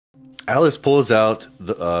Alice pulls out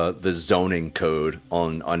the zoning code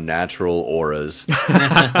on unnatural auras.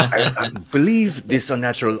 I believe this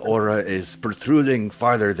unnatural aura is protruding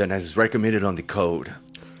farther than is recommended on the code.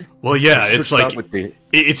 Well, yeah, it's like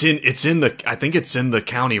it's in the I think it's in the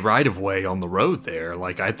county right of way on the road there.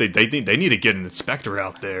 Like I think they need to get an inspector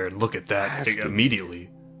out there and look at that immediately.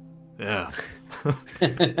 Yeah.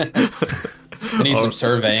 They need some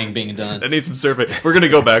surveying being done. They need some survey. We're gonna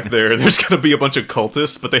go back there, and there's gonna be a bunch of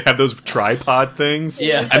cultists, but they have those tripod things,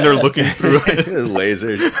 yeah, and they're looking through it.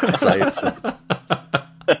 Laser sights.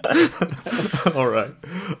 All right,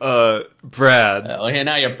 Brad. Okay,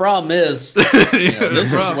 now your problem is, this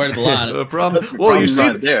is where the line. The problem. Well, you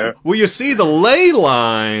see, there. Well, you see, the ley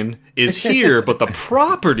line is here, but the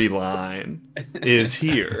property line is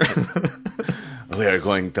here. We are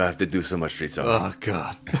going to have to do so much street zoning. Oh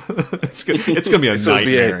God, it's gonna be a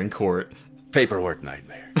nightmare in court. Paperwork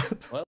nightmare.